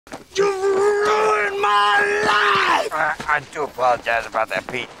You've ruined my life! I do apologize about that,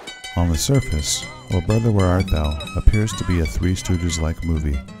 Pete. On the surface, O Brother, Where Art Thou appears to be a Three Stooges-like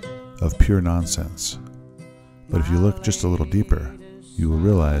movie of pure nonsense. But if you look just a little deeper, you will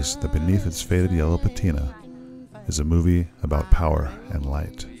realize that beneath its faded yellow patina is a movie about power and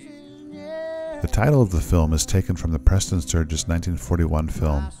light. The title of the film is taken from the Preston Sturges 1941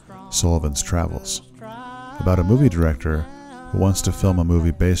 film Sullivan's Travels, about a movie director who wants to film a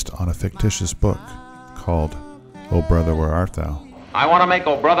movie based on a fictitious book called O Brother, Where Art Thou? I want to make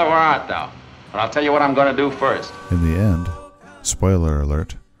O Brother, Where Art Thou? But I'll tell you what I'm going to do first. In the end, spoiler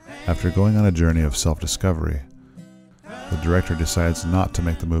alert, after going on a journey of self-discovery, the director decides not to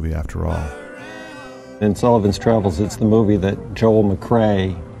make the movie after all. In Sullivan's Travels, it's the movie that Joel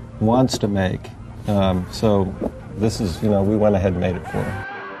McCrea wants to make. So this is, we went ahead and made it for him.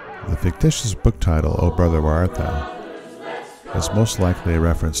 The fictitious book title, O Brother, Where Art Thou? Is most likely a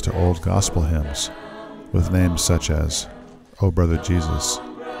reference to old gospel hymns with names such as, O Brother Jesus,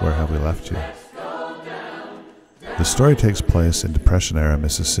 Where Have We Left You? The story takes place in Depression-era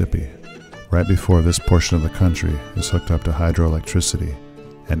Mississippi, right before this portion of the country is hooked up to hydroelectricity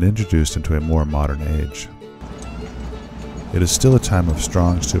and introduced into a more modern age. It is still a time of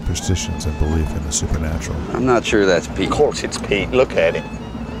strong superstitions and belief in the supernatural. I'm not sure that's Pete. Of course it's Pete. Look at him.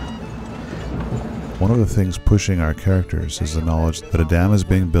 One of the things pushing our characters is the knowledge that a dam is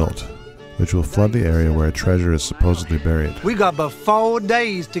being built, which will flood the area where a treasure is supposedly buried. We got about 4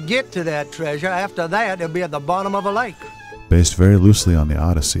 days to get to that treasure. After that, it'll be at the bottom of a lake. Based very loosely on the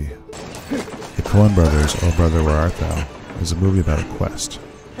Odyssey, the Coen brothers' O Brother, Where Art Thou? Is a movie about a quest,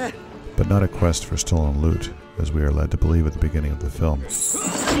 but not a quest for stolen loot, as we are led to believe at the beginning of the film,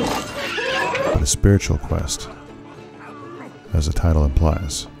 but a spiritual quest, as the title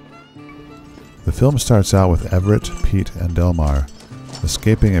implies. The film starts out with Everett, Pete, and Delmar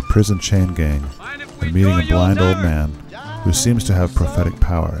escaping a prison chain gang and meeting a blind old man who seems to have prophetic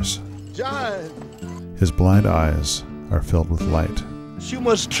powers. His blind eyes are filled with light. You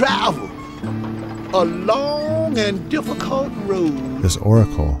must travel a long and difficult road. This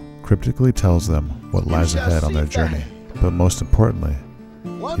oracle cryptically tells them what lies ahead on their journey, but most importantly,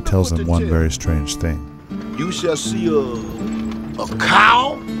 he tells them one very strange thing. You shall see a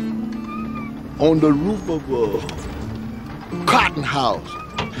cow on the roof of a cotton house.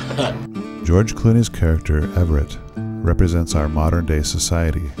 George Clooney's character, Everett, represents our modern-day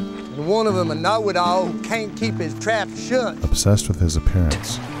society. One of them, a know-it-all who can't keep his trap shut. Obsessed with his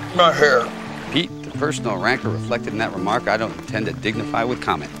appearance. My hair. Pete, the personal rancor reflected in that remark I don't intend to dignify with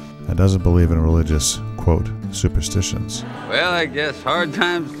comment. And doesn't believe in religious, quote, superstitions. Well, I guess hard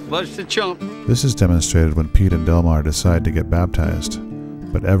times flush the chump. This is demonstrated when Pete and Delmar decide to get baptized,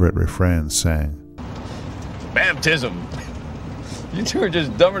 but Everett refrains, saying, Baptism? You two are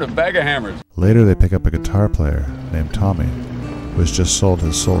just dumber than a bag of hammers. Later they pick up a guitar player named Tommy, who has just sold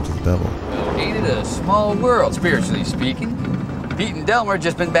his soul to the devil. Well, ain't it a small world, spiritually speaking? Pete and Delmar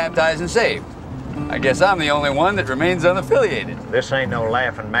just been baptized and saved. I guess I'm the only one that remains unaffiliated. This ain't no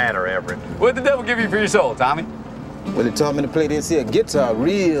laughing matter, Everett. What'd the devil give you for your soul, Tommy? Well, he taught me to play this here guitar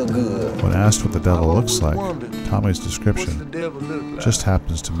real good. When asked what the devil looks like, Tommy's description just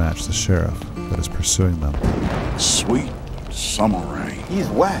happens to match the sheriff that is pursuing them. Sweet summer rain. He's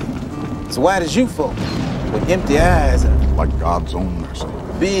white. As white as you folk, with empty eyes and Like God's own mercy.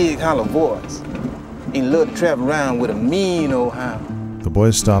 big hollow voice. He loved to travel around with a mean old hound. The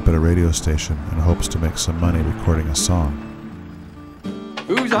boys stop at a radio station in hopes to make some money recording a song.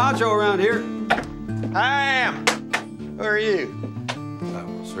 Who's the honcho around here? I am. Who are you?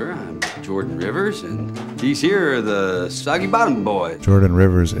 Well, sir, I'm Jordan Rivers, and these here are the Soggy Bottom Boys. Jordan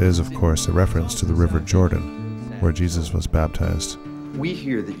Rivers is, of course, a reference to the River Jordan, where Jesus was baptized. We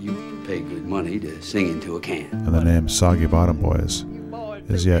hear that you pay good money to sing into a can. And the name Soggy Bottom Boys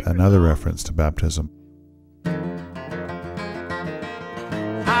is yet another reference to baptism.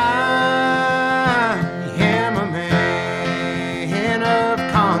 I am a man of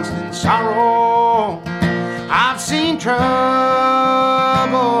constant sorrow. I've seen trouble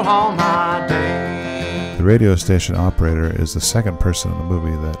all my day. The radio station operator is the second person in the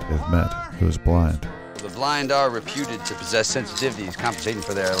movie that they've met who is blind. The blind are reputed to possess sensitivities compensating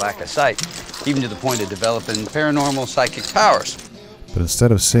for their lack of sight, even to the point of developing paranormal psychic powers. But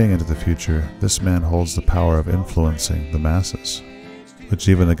instead of seeing into the future, this man holds the power of influencing the masses, which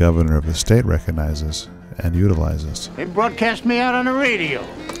even the governor of the state recognizes and utilizes. They broadcast me out on the radio.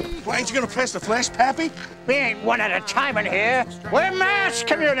 Why ain't you gonna press the flash, Pappy? We ain't one at a time in here. We're mass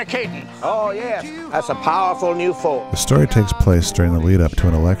communicating. Oh, yes. That's a powerful new force. The story takes place during the lead-up to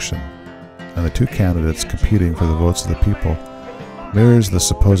an election, and the two candidates competing for the votes of the people mirrors the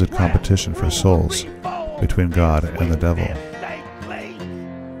supposed competition for souls between God and the devil.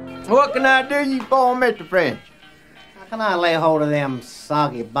 What can I do you for, Mr. French? How can I lay hold of them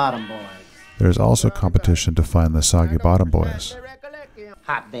soggy bottom boys? There is also competition to find the soggy bottom boys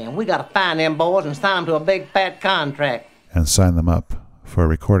Hot damn, we gotta find them boys and sign them to a big fat contract. and sign them up for a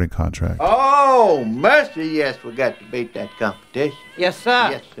recording contract. Oh, mercy, yes, we got to beat that competition. Yes, sir.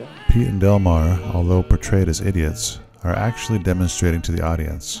 Yes, sir. Pete and Delmar, although portrayed as idiots, are actually demonstrating to the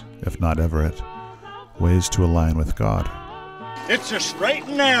audience, if not Everett, ways to align with God. It's a straight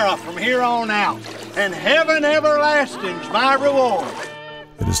and narrow from here on out, and heaven everlasting's my reward.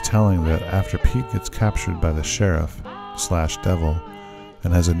 It is telling that after Pete gets captured by the sheriff/devil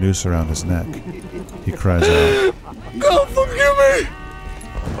and has a noose around his neck, he cries out, God forgive me!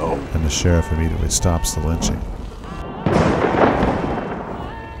 and the sheriff immediately stops the lynching.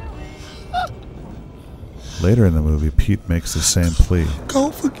 Later in the movie, Pete makes the same plea.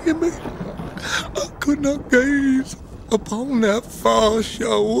 God forgive me. I could not gaze upon that far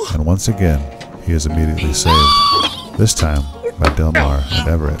show. And once again, he is immediately saved, this time by Delmar and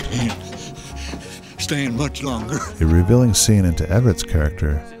Everett. Staying much longer. A revealing scene into Everett's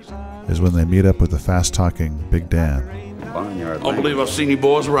character is when they meet up with the fast-talking Big Dan, I don't believe I've seen you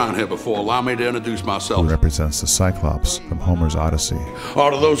boys around here before. Allow me to introduce who myself. represents the Cyclops from Homer's Odyssey.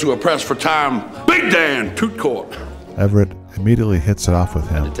 All to those who are pressed for time, Big Dan, Toot Court. Everett immediately hits it off with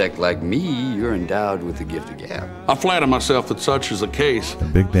A him, detect like me, you're endowed with the gift of gab. I flatter myself that such is the case.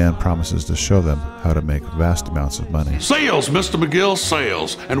 and Big Dan promises to show them how to make vast amounts of money. Sales, Mr. McGill,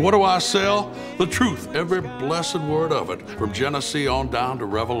 sales. And what do I sell? The truth, every blessed word of it, from Genesis on down to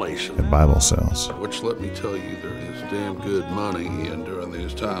Revelation. And Bible sales. Which, let me tell you, there is damn good money in during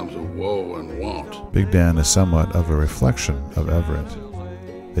these times of woe and want. Big Dan is somewhat of a reflection of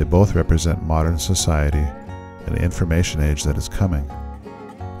Everett. They both represent modern society and the information age that is coming.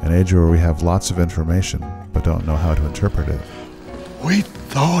 An age where we have lots of information, but don't know how to interpret it. We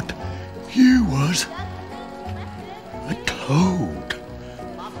thought you was a toad.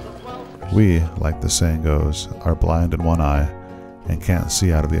 We, like the saying goes, are blind in one eye and can't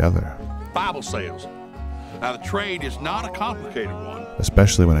see out of the other, Bible sales. Now, the trade is not a complicated one.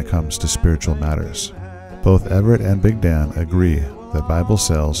 especially when it comes to spiritual matters. Both Everett and Big Dan agree that Bible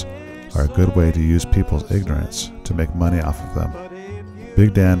sales are a good way to use people's ignorance to make money off of them.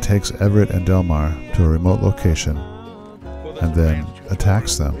 Big Dan takes Everett and Delmar to a remote location and then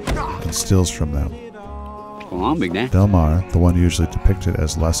attacks them and steals from them. Go on, Big Dan. Delmar, the one usually depicted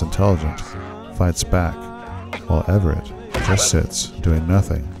as less intelligent, fights back, while Everett just sits doing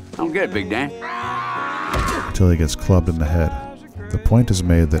nothing I'm good, Big Dan. until he gets clubbed in the head. The point is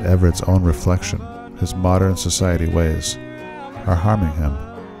made that Everett's own reflection, his modern society ways, are harming him,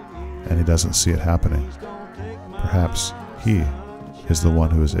 and he doesn't see it happening. Perhaps he is the one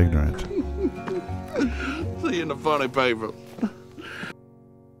who is ignorant. See you in the funny paper.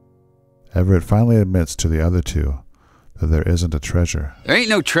 Everett finally admits to the other two that there isn't a treasure. There ain't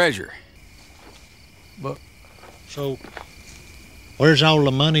no treasure. So, where's all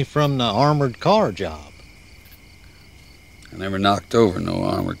the money from the armored car job? I never knocked over no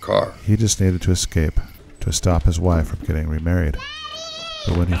armored car. He just needed to escape to stop his wife from getting remarried.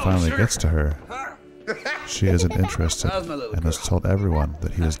 But when he finally gets to her, she isn't interested and has told everyone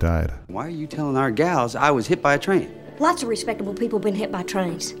that he has died. Why are you telling our gals I was hit by a train? Lots of respectable people been hit by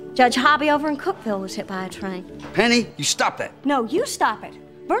trains. Judge Hobby over in Cookville was hit by a train. Penny, you stop that. No, you stop it.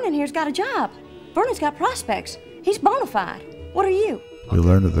 Vernon here's got a job. Vernon's got prospects. He's bona fide. What are you? We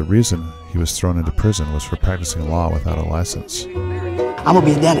learned that the reason he was thrown into prison was for practicing law without a license. I'm gonna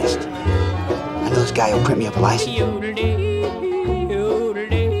be a dentist. I know this guy will print me up a license.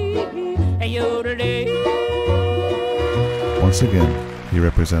 Once again, he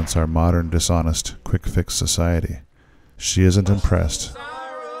represents our modern, dishonest, quick-fix society. She isn't impressed.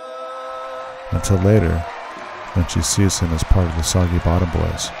 Until later, when she sees him as part of the Soggy Bottom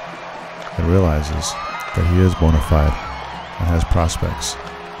Boys, and realizes that he is bona fide and has prospects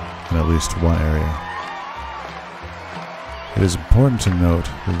in at least one area. It is important to note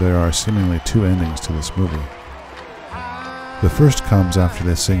that there are seemingly two endings to this movie. The first comes after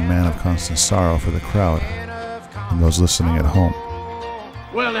they sing Man of Constant Sorrow for the crowd and those listening at home.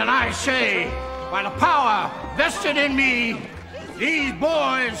 Well, then I say, by the power vested in me, these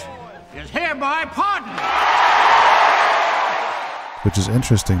boys is hereby pardoned. Which is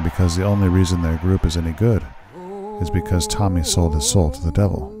interesting because the only reason their group is any good is because Tommy sold his soul to the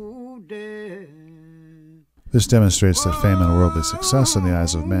devil. This demonstrates that fame and worldly success in the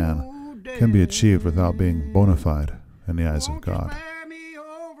eyes of man can be achieved without being bona fide in the eyes of God.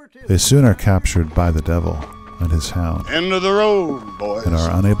 They soon are captured by the devil and his hound, End of the road, boys. and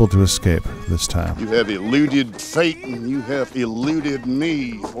are unable to escape this time. You have eluded fate and you have eluded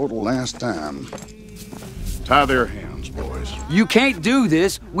me for the last time. Tie their hands, boys. You can't do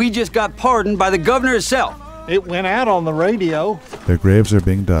this. We just got pardoned by the governor himself. It went out on the radio. Their graves are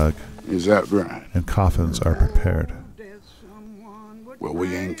being dug, Is that right? and coffins are prepared. Well,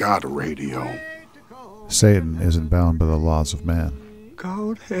 we ain't got a radio. Satan isn't bound by the laws of man.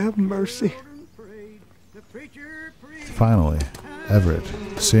 God have mercy. Finally, Everett,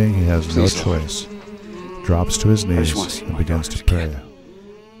 seeing he has no choice, drops to his knees and begins to pray.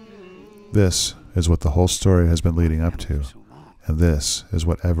 This is what the whole story has been leading up to, and this is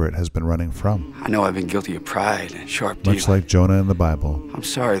what Everett has been running from. I know I've been guilty of pride and sharp dealing. Much like Jonah in the Bible, I'm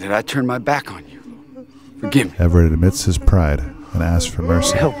sorry that I turned my back on you. Forgive me. Everett admits his pride and asks for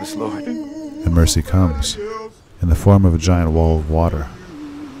mercy. Help us, Lord. And mercy comes, in the form of a giant wall of water.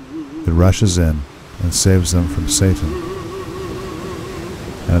 It rushes in and saves them from Satan,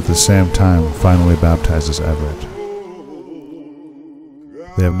 and at the same time finally baptizes Everett.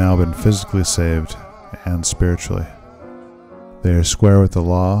 They have now been physically saved and spiritually. They are square with the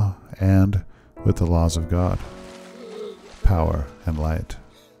law and with the laws of God, power and light.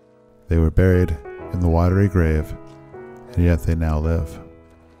 They were buried in the watery grave, and yet they now live.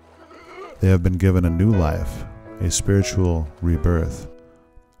 They have been given a new life, a spiritual rebirth.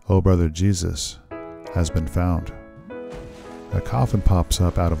 Oh, brother Jesus has been found. A coffin pops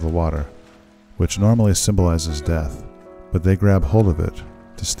up out of the water, which normally symbolizes death, but they grab hold of it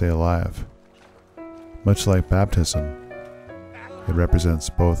to stay alive. Much like baptism, it represents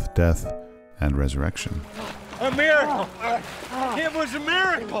both death and resurrection. A miracle! It was a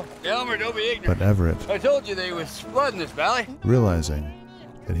miracle! Elmer, don't be ignorant. But Everett, I told you there was blood in this valley. realizing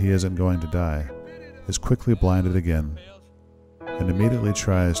that he isn't going to die, is quickly blinded again and immediately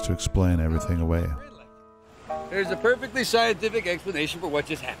tries to explain everything away. There's a perfectly scientific explanation for what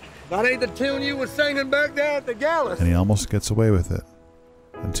just happened. That ain't the tune you was singing back there at the gallows. And he almost gets away with it,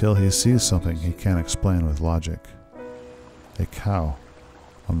 until he sees something he can't explain with logic. A cow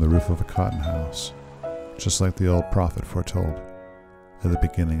on the roof of a cotton house, just like the old prophet foretold at the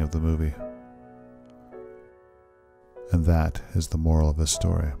beginning of the movie. And that is the moral of this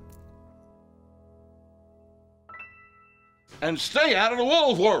story. And stay out of the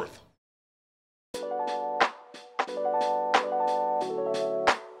Woolworth.